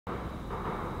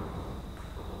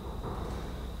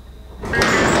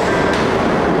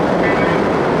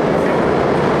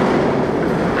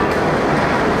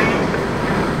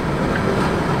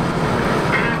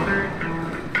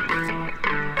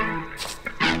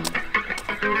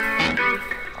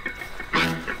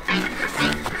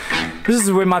This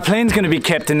is where my plane's going to be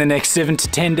kept in the next 7 to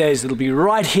 10 days. It'll be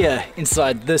right here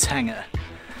inside this hangar.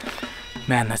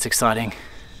 Man, that's exciting.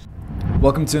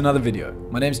 Welcome to another video.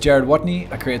 My name's Watney.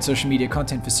 I create social media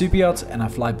content for super yachts and I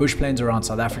fly bush planes around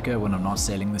South Africa when I'm not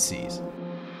sailing the seas.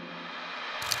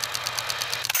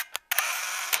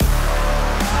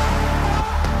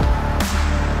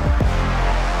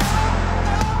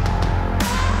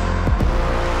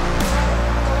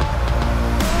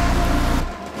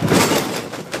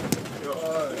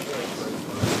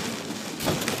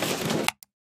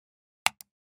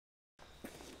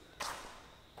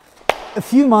 A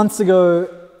few months ago,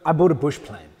 I bought a bush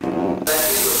plane. I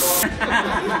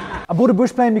bought a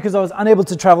bush plane because I was unable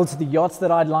to travel to the yachts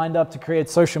that I'd lined up to create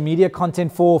social media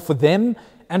content for them,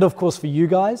 and of course for you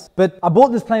guys. But I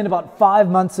bought this plane about 5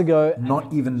 months ago.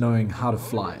 Not even knowing how to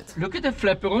fly it. Look at the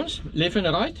flaperons, left and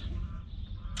right.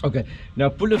 Okay, now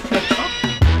pull the flaps up.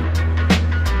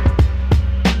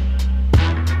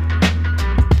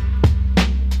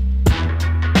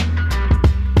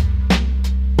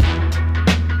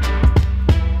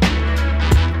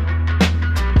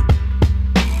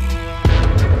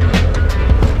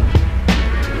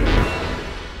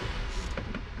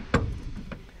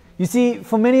 You see,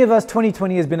 for many of us,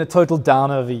 2020 has been a total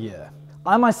downer of a year.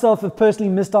 I myself have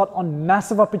personally missed out on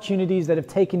massive opportunities that have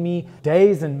taken me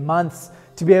days and months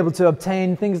to be able to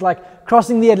obtain, things like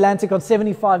crossing the Atlantic on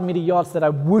 75-meter yachts that I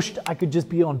wished I could just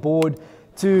be on board,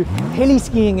 to heli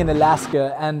skiing in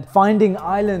Alaska and finding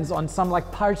islands on some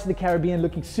like Pirates of the Caribbean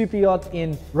looking super yacht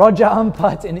in Raja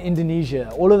Ampat in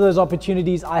Indonesia. All of those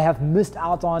opportunities I have missed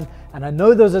out on, and I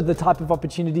know those are the type of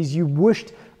opportunities you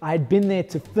wished I had been there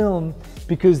to film,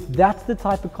 because that's the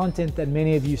type of content that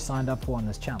many of you signed up for on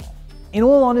this channel. In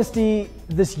all honesty,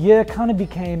 this year kind of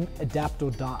became adapt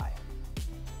or die.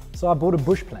 So I bought a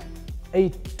bush plane, a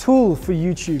tool for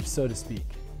YouTube, so to speak.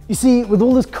 You see, with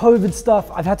all this COVID stuff,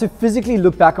 I've had to physically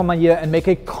look back on my year and make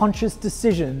a conscious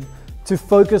decision to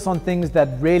focus on things that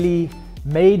really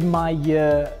made my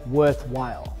year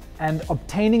worthwhile. And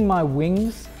obtaining my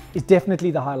wings is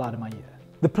definitely the highlight of my year.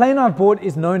 The plane I've bought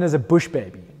is known as a bush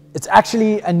baby. It's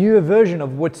actually a newer version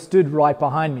of what stood right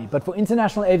behind me, but for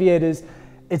international aviators,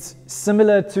 it's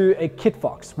similar to a kit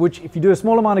fox, which if you do a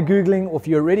small amount of Googling or if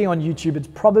you're already on YouTube, it's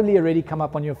probably already come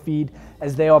up on your feed,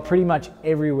 as they are pretty much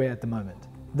everywhere at the moment.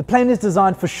 The plane is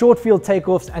designed for short field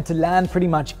takeoffs and to land pretty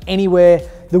much anywhere.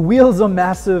 The wheels are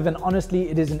massive and honestly,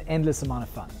 it is an endless amount of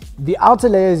fun. The outer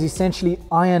layer is essentially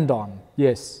ironed on.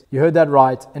 Yes, you heard that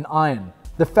right, an iron.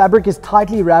 The fabric is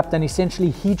tightly wrapped and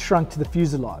essentially heat shrunk to the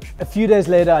fuselage. A few days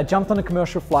later, I jumped on a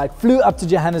commercial flight, flew up to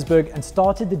Johannesburg and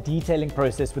started the detailing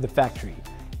process with the factory.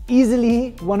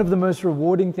 Easily one of the most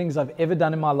rewarding things I've ever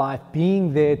done in my life,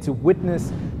 being there to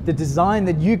witness the design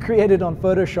that you created on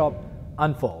Photoshop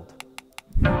unfold.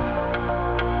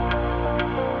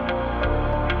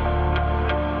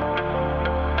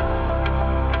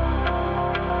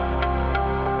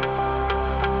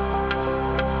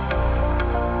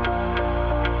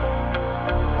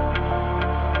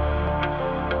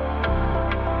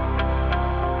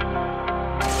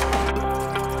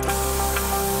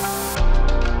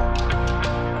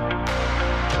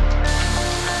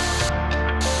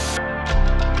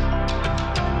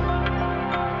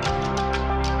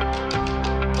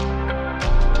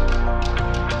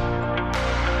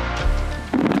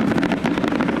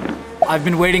 I've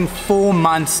been waiting 4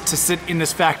 months to sit in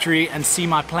this factory and see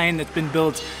my plane that's been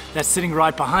built, that's sitting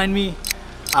right behind me.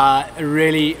 A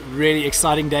really, really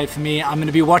exciting day for me. I'm going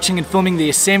to be watching and filming the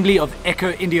assembly of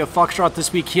Echo India Foxtrot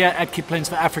this week here at Kit Planes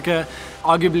for Africa.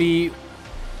 Arguably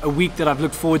a week that I've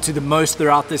looked forward to the most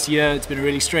throughout this year. It's been a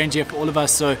really strange year for all of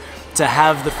us, so to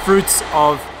have the fruits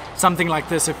of something like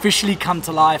this officially come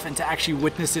to life and to actually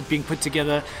witness it being put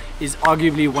together is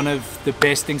arguably one of the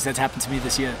best things that's happened to me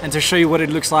this year. And to show you what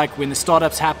it looks like when the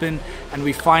startups happen and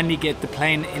we finally get the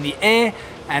plane in the air,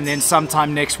 and then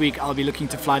sometime next week I'll be looking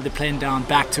to fly the plane down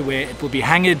back to where it will be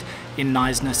hangared in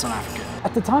Knysna, South Africa.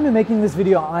 At the time of making this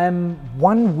video, I am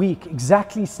 1 week,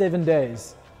 exactly 7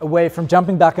 days away from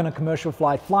jumping back on a commercial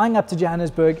flight, flying up to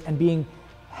Johannesburg and being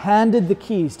handed the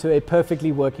keys to a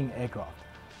perfectly working aircraft.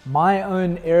 My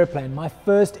own airplane, my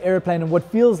first airplane, and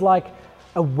what feels like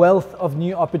a wealth of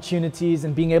new opportunities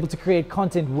and being able to create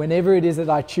content whenever it is that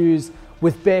I choose,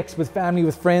 with Bex, with family,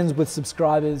 with friends, with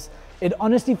subscribers. It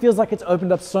honestly feels like it's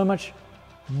opened up so much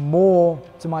more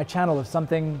to my channel, of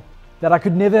something that I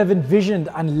could never have envisioned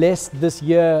unless this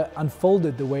year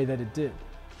unfolded the way that it did.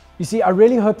 You see, I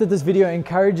really hope that this video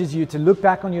encourages you to look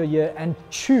back on your year and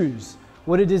choose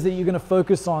what it is that you're going to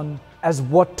focus on as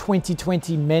what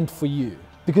 2020 meant for you.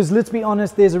 Because let's be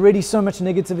honest, there's already so much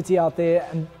negativity out there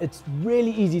and it's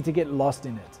really easy to get lost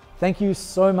in it. Thank you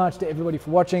so much to everybody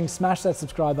for watching. Smash that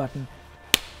subscribe button.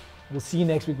 We'll see you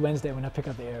next week Wednesday when I pick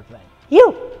up the airplane.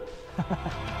 You!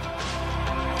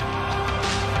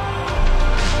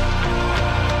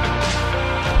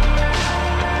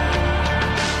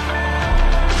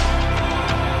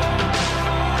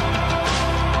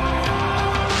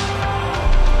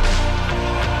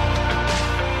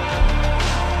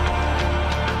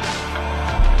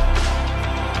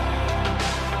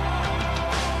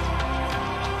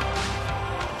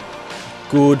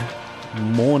 Good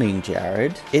morning,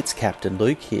 Jared. It's Captain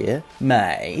Luke here.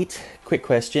 Mate, quick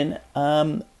question.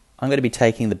 I'm going to be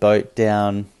taking the boat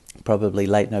down probably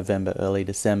late November, early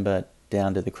December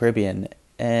down to the Caribbean,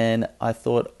 and I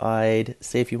thought I'd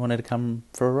see if you wanted to come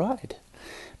for a ride.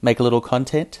 Make a little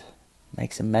content,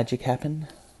 make some magic happen,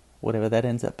 whatever that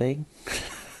ends up being.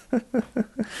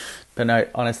 But no,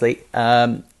 honestly,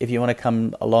 if you want to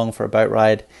come along for a boat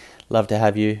ride, love to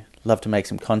have you, love to make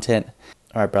some content.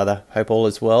 All right, brother. Hope all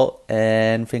is well,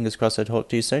 and fingers crossed I'll talk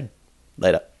to you soon.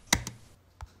 Later.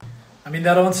 I mean,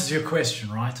 that answers your question,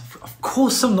 right? Of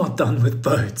course I'm not done with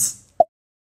boats.